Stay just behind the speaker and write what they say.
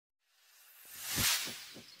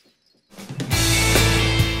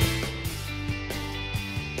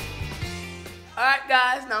Alright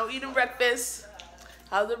guys, now we're eating breakfast.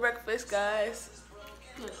 How's the breakfast, guys?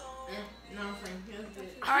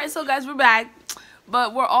 Alright, so guys, we're back.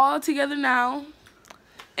 But we're all together now.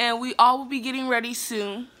 And we all will be getting ready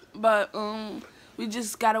soon. But we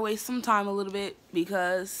just gotta waste some time a little bit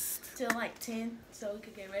because till like 10 so we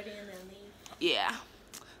could get ready and then leave. Yeah.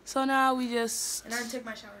 So now we just and I took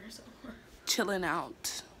my shower, so chilling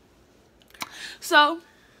out. So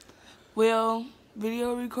we'll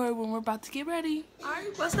video record when we're about to get ready.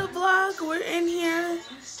 Alright, what's up vlog? We're in here.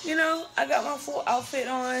 You know, I got my full outfit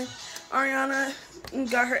on. Ariana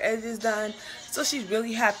got her edges done, so she's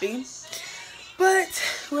really happy. But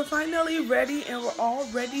we're finally ready and we're all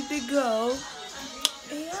ready to go.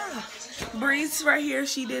 And yeah. Bree's right here,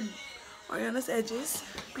 she did Ariana's edges.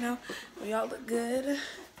 You know, we all look good.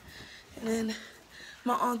 And then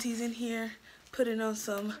my auntie's in here putting on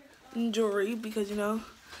some jewelry because, you know, you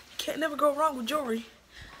can't never go wrong with jewelry.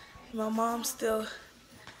 My mom's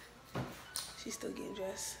she's still getting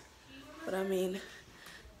dressed. But I mean,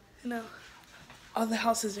 you know, all the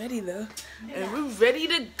house is ready though. And we're ready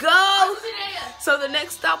to go. So the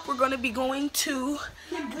next stop, we're going to be going to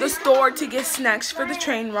the store to get snacks for the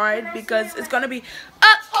train ride because it's going to be...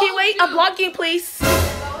 can you wait? I'm vlogging, please.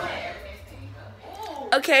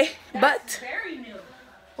 Okay, but...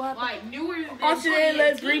 What? Like newer than on today,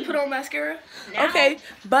 let's put on mascara. Now? Okay,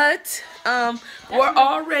 but we're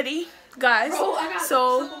all ready, guys.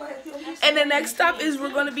 So, and the next stop is we're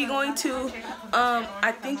gonna be going to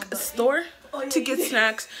I think a store to get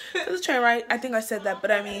snacks for the train ride. I think I said that, but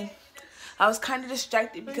I mean, I was kind of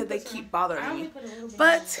distracted because they keep bothering me.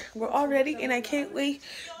 But we're all ready, and I can't wait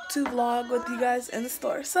to vlog with you guys in the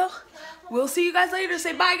store. So, we'll see you guys later.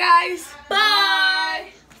 Say bye, guys.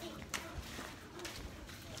 Bye.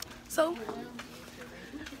 So,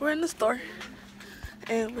 we're in the store,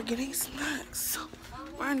 and we're getting snacks.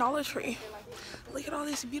 We're in Dollar Tree. Look at all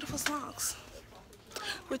these beautiful snacks.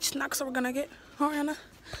 Which snacks are we gonna get? Oh, Ariana,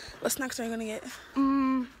 what snacks are you gonna get?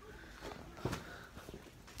 You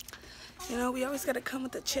know, we always gotta come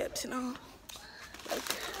with the chips, you know? Like,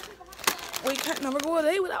 we can't never go a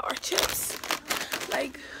day without our chips.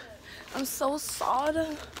 Like, I'm so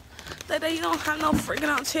sad that they don't have no freaking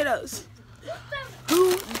out Cheetos.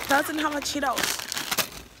 Who doesn't have a Cheetos?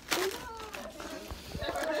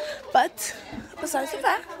 But besides the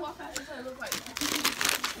fact,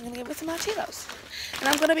 I'm gonna give it to my Cheetos, and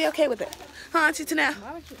I'm gonna be okay with it. Huh, Auntie Tanea?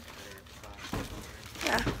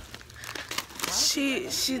 Yeah.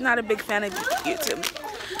 She's not a big fan of YouTube,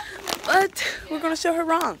 but we're gonna show her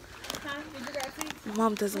wrong. My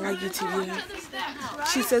mom doesn't like YouTube either.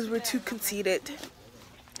 She says we're too conceited.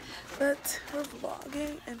 But we're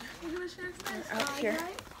vlogging and we're out here.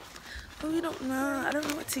 But we don't know. I don't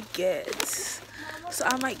know what to get. So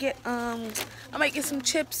I might get some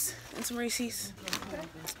chips and some Reese's.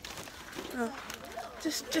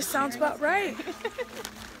 Just sounds about right.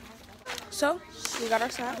 So we got our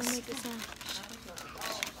snacks.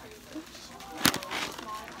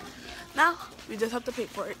 Now we just have to pay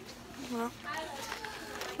for it. You know?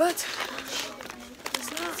 But it's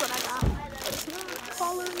not what I got. It's not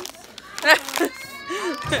following. Alright,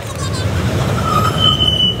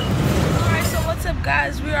 so what's up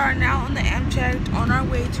guys? We are now on the Amtrak on our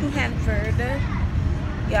way to Hanford.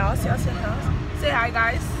 Yeah, I'll say hi. Say hi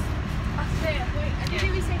guys.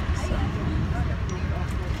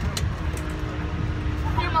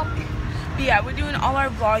 But yeah, we're doing all our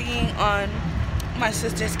vlogging on my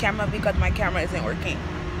sister's camera because my camera isn't working.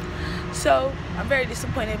 So I'm very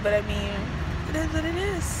disappointed, but I mean, it is what it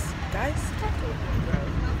is, guys.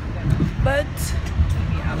 But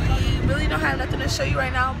we really don't have nothing to show you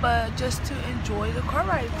right now, but just to enjoy the car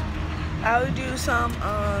ride. I will do some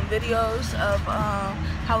videos of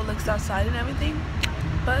how it looks outside and everything,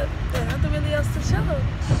 but there's nothing really else to show.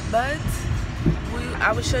 But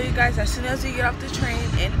I will show you guys as soon as we get off the train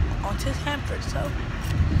and onto Hanford. So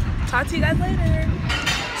talk to you guys later.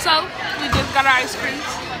 So we just got our ice cream.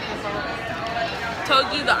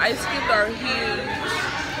 Told you the ice creams are huge.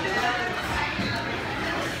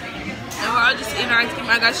 And we're all just eating ice cream.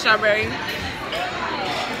 I got strawberry.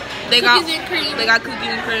 They got cookies and cream. They got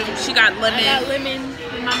cookies and cream. She got lemon. I got lemon.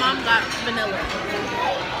 And my mom got vanilla.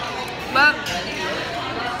 But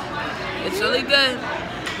it's really good.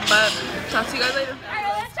 But talk to you guys later. Alright,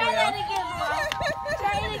 let's try that again, Mom.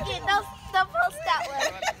 Try it again. Don't post that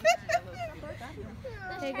one.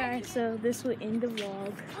 Hey guys, so this will end the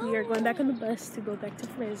vlog. We are going back on the bus to go back to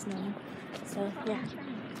Fresno. So yeah.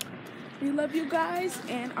 We love you guys,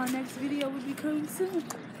 and our next video will be coming soon.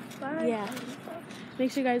 Bye. Yeah.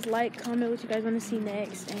 Make sure you guys like, comment what you guys want to see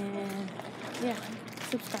next, and yeah,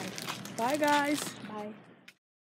 subscribe. Bye, guys. Bye.